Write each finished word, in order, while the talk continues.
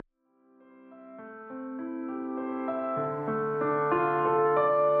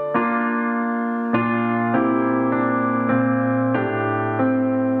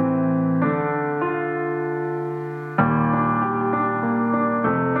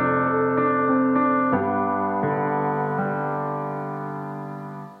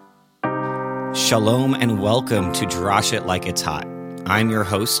Shalom and welcome to Drosh It Like It's Hot. I'm your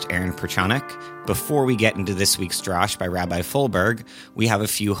host, Aaron Perchanik. Before we get into this week's Drosh by Rabbi Folberg, we have a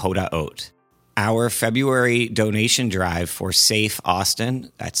few Hodaot. Our February donation drive for Safe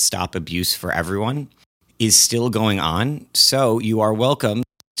Austin, that's Stop Abuse for Everyone, is still going on, so you are welcome to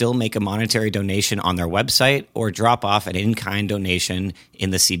still make a monetary donation on their website or drop off an in-kind donation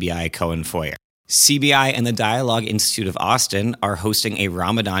in the CBI Cohen foyer. CBI and the Dialogue Institute of Austin are hosting a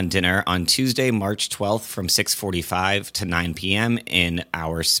Ramadan dinner on Tuesday, March 12th from 6:45 to 9 p.m. in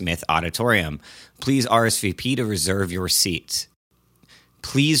our Smith Auditorium. Please RSVP to reserve your seat.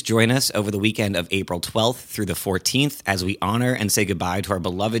 Please join us over the weekend of April 12th through the 14th as we honor and say goodbye to our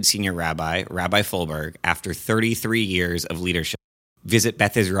beloved senior rabbi, Rabbi Folberg, after 33 years of leadership. Visit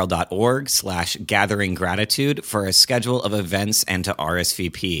bethisrael.org/gatheringgratitude for a schedule of events and to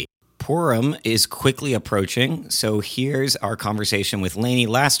RSVP. Purim is quickly approaching, so here's our conversation with Lainey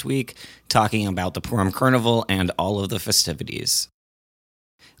last week talking about the Purim Carnival and all of the festivities.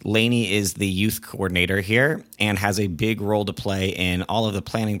 Lainey is the youth coordinator here and has a big role to play in all of the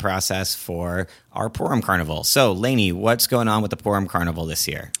planning process for our Purim Carnival. So, Lainey, what's going on with the Purim Carnival this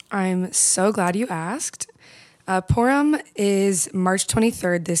year? I'm so glad you asked. Purim is March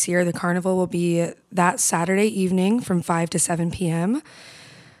 23rd this year. The carnival will be that Saturday evening from 5 to 7 p.m.,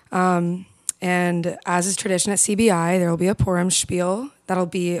 and as is tradition at CBI, there will be a Purim spiel that'll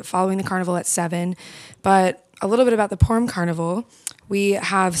be following the carnival at 7. But a little bit about the Purim Carnival. We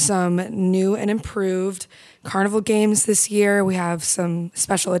have some new and improved carnival games this year. We have some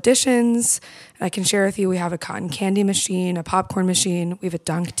special additions. I can share with you, we have a cotton candy machine, a popcorn machine. We have a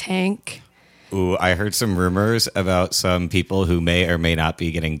dunk tank. Ooh, I heard some rumors about some people who may or may not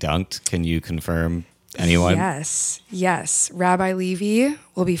be getting dunked. Can you confirm? Anyone? Yes. Rabbi Levy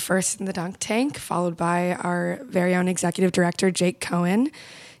will be first in the dunk tank, followed by our very own executive director, Jake Cohen.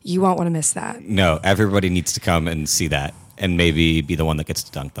 You won't want to miss that. No, everybody needs to come and see that and maybe be the one that gets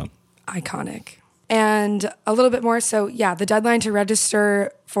to dunk them. Iconic. And a little bit more. So, the deadline to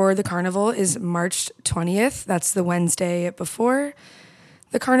register for the carnival is March 20th. That's the Wednesday before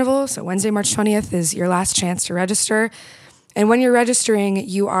the carnival. So Wednesday, March 20th is your last chance to register. And when you're registering,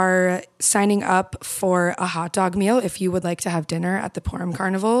 you are signing up for a hot dog meal. If you would like to have dinner at the Purim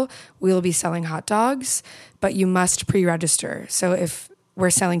Carnival, we will be selling hot dogs, but you must pre-register. So if we're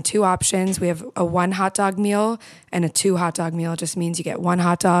selling two options, we have a 1 hot dog meal and a 2 hot dog meal. It just means you get 1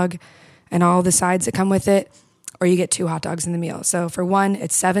 hot dog and all the sides that come with it, or you get 2 hot dogs in the meal. So for 1,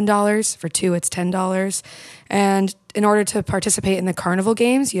 it's $7. For 2, it's $10. And in order to participate in the carnival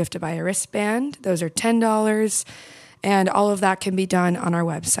games, you have to buy a wristband. Those are $10. And all of that can be done on our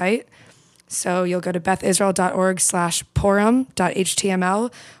website. So you'll go to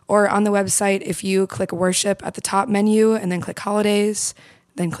bethisrael.org/purim.html, or on the website, if you click worship at the top menu and then click holidays,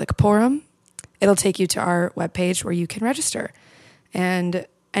 then click Purim, it'll take you to our webpage where you can register. And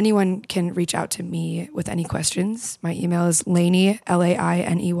anyone can reach out to me with any questions. My email is Lainey,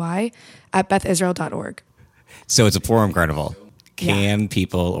 Lainey, at bethisrael.org. So it's a Purim Carnival. Can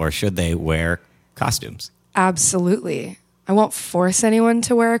people, or should they, wear costumes? Absolutely. I won't force anyone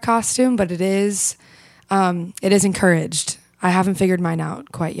to wear a costume, but it is encouraged. I haven't figured mine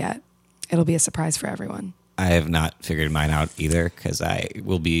out quite yet. It'll be a surprise for everyone. I have not figured mine out either because I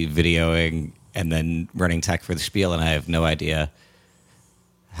will be videoing and then running tech for the spiel, and I have no idea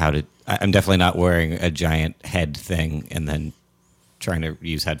how to. I'm definitely not wearing a giant head thing and then trying to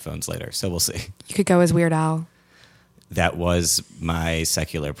use headphones later. So we'll see. You could go as Weird Al. That was my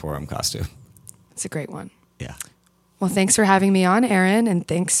secular Purim costume. It's a great one. Yeah. Well, thanks for having me on, Aaron, and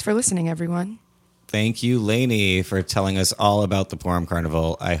thanks for listening, everyone. Thank you, Lainey, for telling us all about the Purim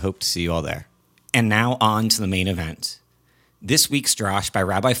Carnival. I hope to see you all there. And now on to the main event. This week's Drosh by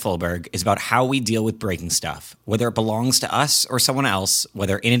Rabbi Folberg is about how we deal with breaking stuff, whether it belongs to us or someone else,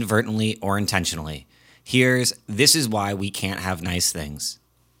 whether inadvertently or intentionally. Here's This Is Why We Can't Have Nice Things.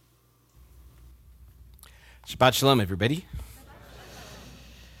 Shabbat Shalom, everybody.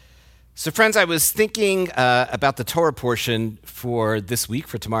 So, friends, I was thinking about the Torah portion for this week,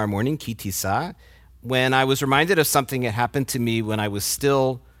 for tomorrow morning, Ki Tisa, when I was reminded of something that happened to me when I was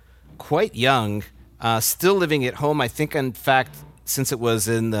still quite young, still living at home. I think, in fact, since it was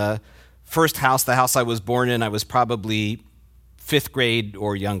in the first house, the house I was born in, I was probably 5th grade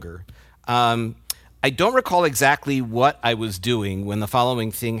or younger. I don't recall exactly what I was doing when the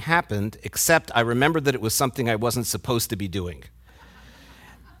following thing happened, except I remember that it was something I wasn't supposed to be doing.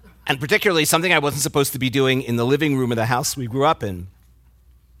 And particularly something I wasn't supposed to be doing in the living room of the house we grew up in.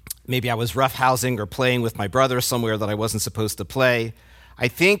 Maybe I was roughhousing or playing with my brother somewhere that I wasn't supposed to play. I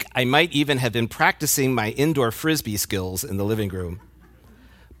think I might even have been practicing my indoor frisbee skills in the living room.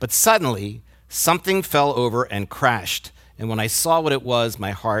 But suddenly, something fell over and crashed, and when I saw what it was,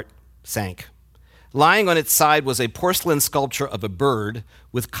 my heart sank. Lying on its side was a porcelain sculpture of a bird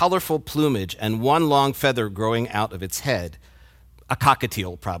with colorful plumage and one long feather growing out of its head. A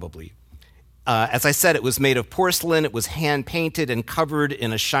cockatiel, probably. As I said, it was made of porcelain, it was hand-painted and covered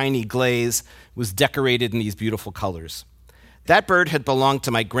in a shiny glaze, it was decorated in these beautiful colors. That bird had belonged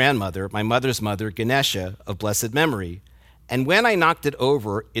to my grandmother, my mother's mother, Ganesha, of blessed memory. And when I knocked it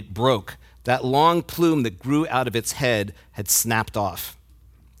over, it broke. That long plume that grew out of its head had snapped off.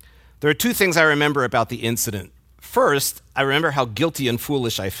 There are two things I remember about the incident. First, I remember how guilty and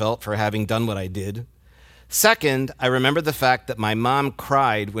foolish I felt for having done what I did. Second, I remember the fact that my mom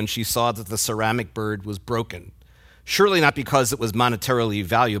cried when she saw that the ceramic bird was broken. Surely not because it was monetarily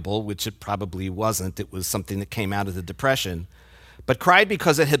valuable, which it probably wasn't. It was something that came out of the Depression. But cried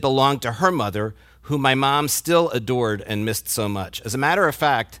because it had belonged to her mother, whom my mom still adored and missed so much. As a matter of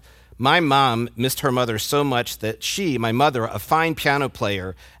fact, my mom missed her mother so much that she, my mother, a fine piano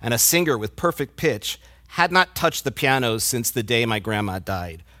player and a singer with perfect pitch, had not touched the piano since the day my grandma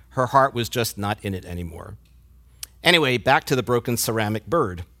died. Her heart was just not in it anymore. Anyway, back to the broken ceramic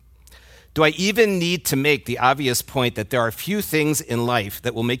bird. Do I even need to make the obvious point that there are few things in life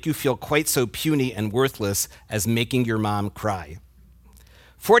that will make you feel quite so puny and worthless as making your mom cry?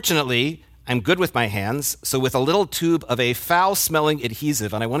 Fortunately, I'm good with my hands, so with a little tube of a foul-smelling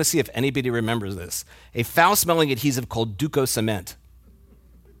adhesive, and I want to see if anybody remembers this, a foul-smelling adhesive called Duco cement.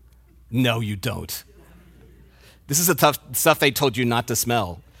 No, you don't. This is the tough stuff they told you not to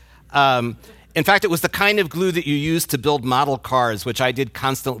smell. In fact, it was the kind of glue that you used to build model cars, which I did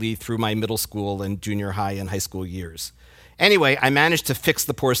constantly through my middle school and junior high and high school years. Anyway, I managed to fix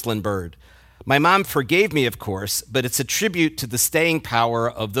the porcelain bird. My mom forgave me, of course, but it's a tribute to the staying power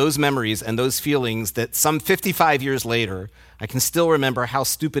of those memories and those feelings that some 55 years later, I can still remember how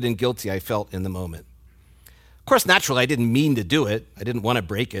stupid and guilty I felt in the moment. Of course, naturally, I didn't mean to do it. I didn't want to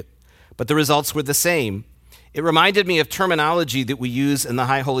break it, but the results were the same. It reminded me of terminology that we use in the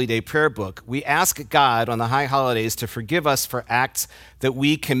High Holy Day prayer book. We ask God on the high holidays to forgive us for acts that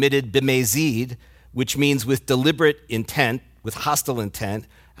we committed b'mezid, which means with deliberate intent, with hostile intent,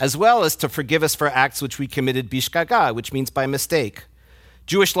 as well as to forgive us for acts which we committed bishgaga, which means by mistake.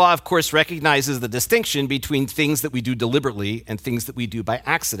 Jewish law, of course, recognizes the distinction between things that we do deliberately and things that we do by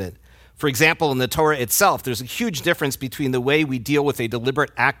accident. For example, in the Torah itself, there's a huge difference between the way we deal with a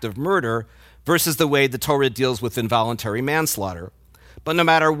deliberate act of murder versus the way the Torah deals with involuntary manslaughter. But no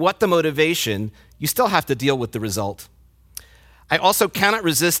matter what the motivation, you still have to deal with the result. I also cannot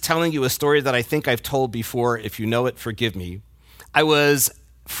resist telling you a story that I think I've told before. If you know it, forgive me. I was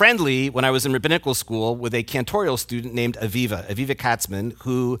friendly when I was in rabbinical school with a cantorial student named Aviva Katzman,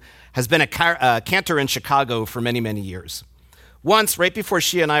 who has been a cantor in Chicago for many, many years. Once, right before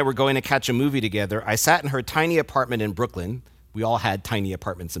she and I were going to catch a movie together, I sat in her tiny apartment in Brooklyn. We all had tiny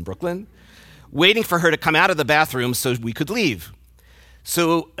apartments in Brooklyn, waiting for her to come out of the bathroom so we could leave.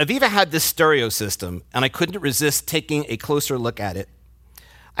 So Aviva had this stereo system, and I couldn't resist taking a closer look at it.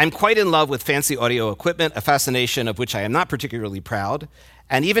 I'm quite in love with fancy audio equipment, a fascination of which I am not particularly proud.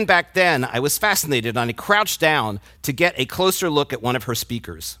 And even back then, I was fascinated, and I crouched down to get a closer look at one of her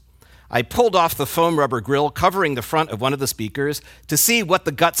speakers. I pulled off the foam rubber grill covering the front of one of the speakers to see what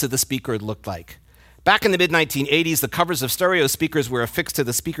the guts of the speaker looked like. Back in the mid-1980s, the covers of stereo speakers were affixed to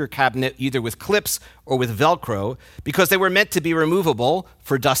the speaker cabinet either with clips or with Velcro because they were meant to be removable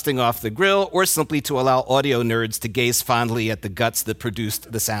for dusting off the grill or simply to allow audio nerds to gaze fondly at the guts that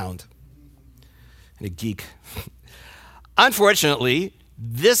produced the sound. And a geek. Unfortunately,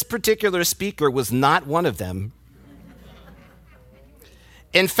 this particular speaker was not one of them.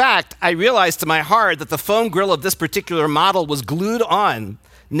 In fact, I realized to my horror that the foam grill of this particular model was glued on,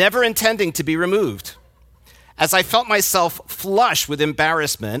 never intending to be removed. As I felt myself flush with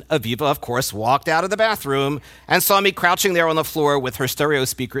embarrassment, Aviva, of course, walked out of the bathroom and saw me crouching there on the floor with her stereo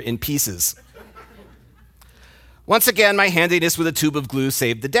speaker in pieces. Once again, my handiness with a tube of glue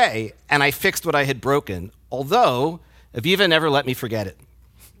saved the day, and I fixed what I had broken, although Aviva never let me forget it.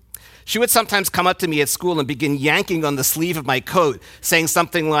 She would sometimes come up to me at school and begin yanking on the sleeve of my coat, saying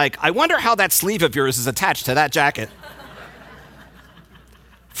something like, "I wonder how that sleeve of yours is attached to that jacket."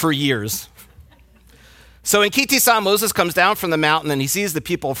 For years. So in Ki Tisa, Moses comes down from the mountain and he sees the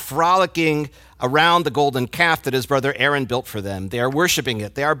people frolicking around the golden calf that his brother Aaron built for them. They are worshiping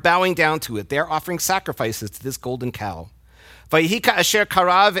it. They are bowing down to it. They are offering sacrifices to this golden cow. Vayihika asher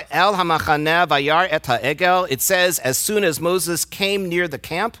karav el hamachaneh vayar et ha'egel. It says, as soon as Moses came near the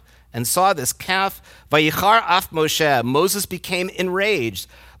camp, and saw this calf, Vayichar af Moshe, Moses became enraged.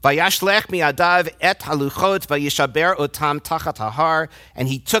 Vayashlech mi'adav et haluchot vayishaber otam tachat hahar, and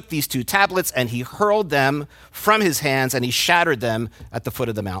he took these two tablets and he hurled them from his hands and he shattered them at the foot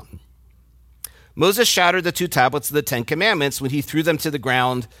of the mountain. Moses shattered the two tablets of the Ten Commandments when he threw them to the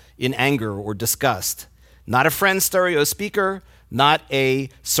ground in anger or disgust. Not a friend stereo speaker, not a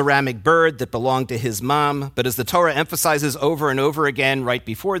ceramic bird that belonged to his mom, but as the Torah emphasizes over and over again right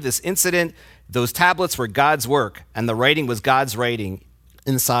before this incident, those tablets were God's work and the writing was God's writing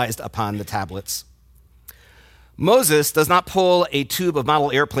incised upon the tablets. Moses does not pull a tube of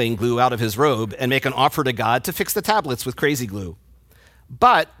model airplane glue out of his robe and make an offer to God to fix the tablets with crazy glue.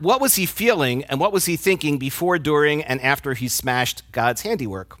 But what was he feeling and what was he thinking before, during, and after he smashed God's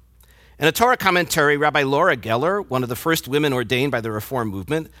handiwork? In a Torah commentary, Rabbi Laura Geller, one of the first women ordained by the Reform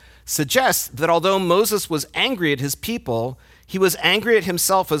movement, suggests that although Moses was angry at his people, he was angry at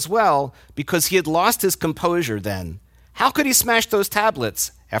himself as well because he had lost his composure then. How could he smash those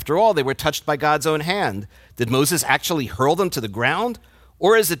tablets? After all, they were touched by God's own hand. Did Moses actually hurl them to the ground?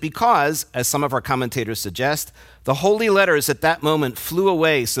 Or is it because, as some of our commentators suggest, the holy letters at that moment flew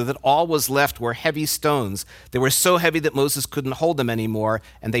away so that all was left were heavy stones? They were so heavy that Moses couldn't hold them anymore,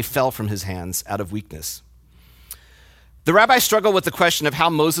 and they fell from his hands out of weakness. The rabbis struggle with the question of how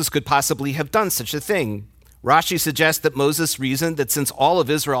Moses could possibly have done such a thing. Rashi suggests that Moses reasoned that since all of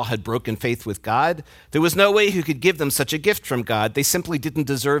Israel had broken faith with God, there was no way he could give them such a gift from God. They simply didn't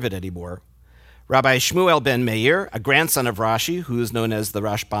deserve it anymore. Rabbi Shmuel ben Meir, a grandson of Rashi, who is known as the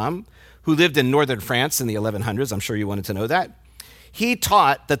Rashbam, who lived in northern France in the 1100s, I'm sure you wanted to know that, he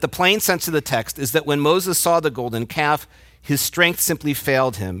taught that the plain sense of the text is that when Moses saw the golden calf, his strength simply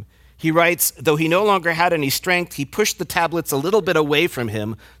failed him. He writes, though he no longer had any strength, he pushed the tablets a little bit away from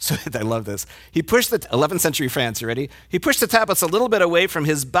him. So I love this. He pushed the 11th century France, you ready? He pushed the tablets a little bit away from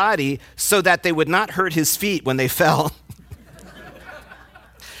his body so that they would not hurt his feet when they fell.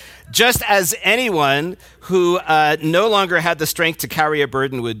 Just as anyone who no longer had the strength to carry a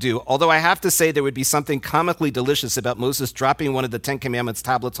burden would do. Although I have to say there would be something comically delicious about Moses dropping one of the Ten Commandments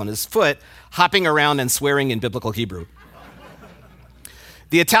tablets on his foot, hopping around and swearing in biblical Hebrew.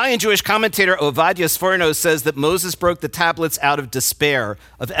 The Italian Jewish commentator Ovadia Sforno says that Moses broke the tablets out of despair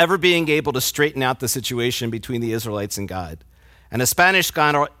of ever being able to straighten out the situation between the Israelites and God. And a Spanish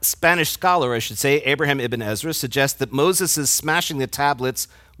scholar, Abraham ibn Ezra, suggests that Moses' smashing the tablets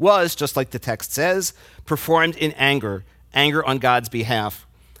was, just like the text says, performed in anger on God's behalf.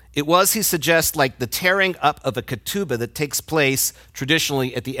 It was, he suggests, like the tearing up of a ketubah that takes place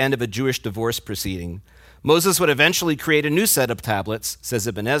traditionally at the end of a Jewish divorce proceeding. Moses would eventually create a new set of tablets, says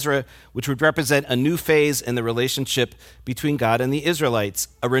Ibn Ezra, which would represent a new phase in the relationship between God and the Israelites,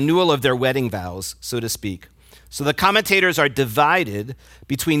 a renewal of their wedding vows, so to speak. So the commentators are divided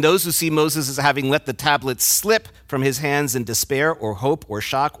between those who see Moses as having let the tablets slip from his hands in despair or hope or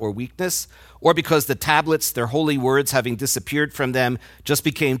shock or weakness, or because the tablets, their holy words having disappeared from them, just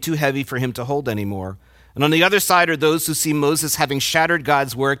became too heavy for him to hold anymore. And on the other side are those who see Moses having shattered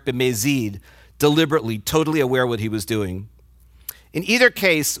God's work b'mezid, deliberately, totally aware what he was doing. In either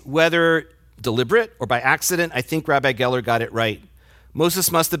case, whether deliberate or by accident, I think Rabbi Geller got it right.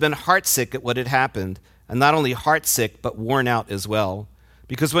 Moses must have been heartsick at what had happened, and not only heartsick, but worn out as well.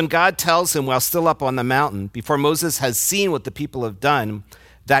 Because when God tells him while still up on the mountain, before Moses has seen what the people have done,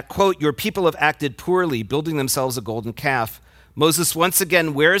 that, quote, your people have acted poorly, building themselves a golden calf, Moses once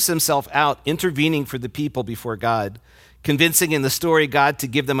again wears himself out, intervening for the people before God, convincing in the story God to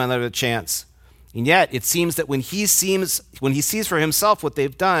give them another chance. And yet, it seems that when he sees for himself what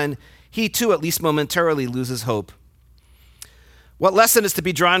they've done, he too, at least momentarily, loses hope. What lesson is to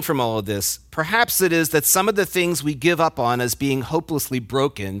be drawn from all of this? Perhaps it is that some of the things we give up on as being hopelessly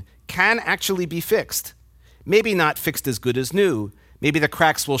broken can actually be fixed. Maybe not fixed as good as new. Maybe the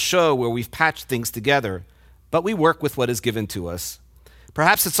cracks will show where we've patched things together, but we work with what is given to us.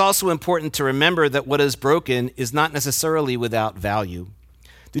 Perhaps it's also important to remember that what is broken is not necessarily without value.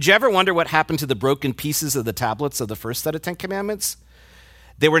 Did you ever wonder what happened to the broken pieces of the tablets of the first set of Ten Commandments?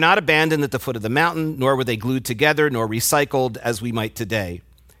 They were not abandoned at the foot of the mountain, nor were they glued together, nor recycled as we might today.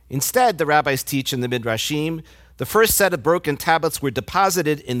 Instead, the rabbis teach in the Midrashim, the first set of broken tablets were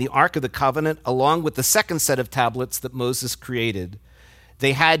deposited in the Ark of the Covenant along with the second set of tablets that Moses created.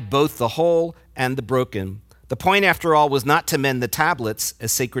 They had both the whole and the broken. The point, after all, was not to mend the tablets,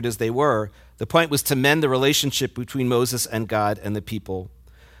 as sacred as they were. The point was to mend the relationship between Moses and God and the people.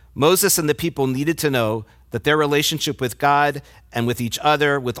 Moses and the people needed to know that their relationship with God and with each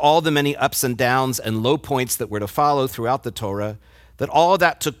other, with all the many ups and downs and low points that were to follow throughout the Torah, that all of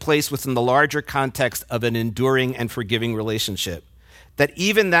that took place within the larger context of an enduring and forgiving relationship. that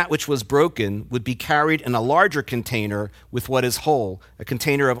even that which was broken would be carried in a larger container with what is whole, a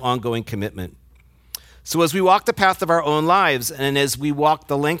container of ongoing commitment. So as we walk the path of our own lives, and as we walk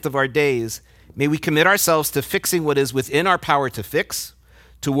the length of our days, may we commit ourselves to fixing what is within our power to fix,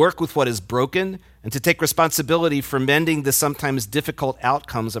 to work with what is broken, and to take responsibility for mending the sometimes difficult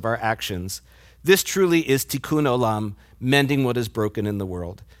outcomes of our actions. This truly is tikkun olam, mending what is broken in the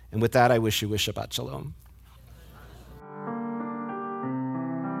world. And with that, I wish you a Shabbat Shalom.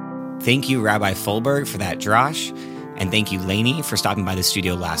 Thank you, Rabbi Folberg, for that drosh. And thank you, Lainey, for stopping by the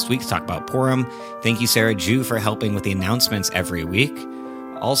studio last week to talk about Purim. Thank you, Sarah Jew, for helping with the announcements every week.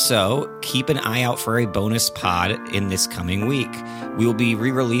 Also, keep an eye out for a bonus pod in this coming week. We will be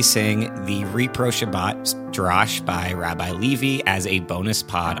re-releasing the Repro Shabbat drosh by Rabbi Levy as a bonus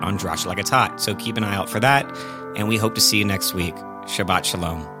pod on Drosh Like It's Hot. So keep an eye out for that, and we hope to see you next week. Shabbat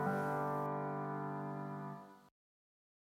Shalom.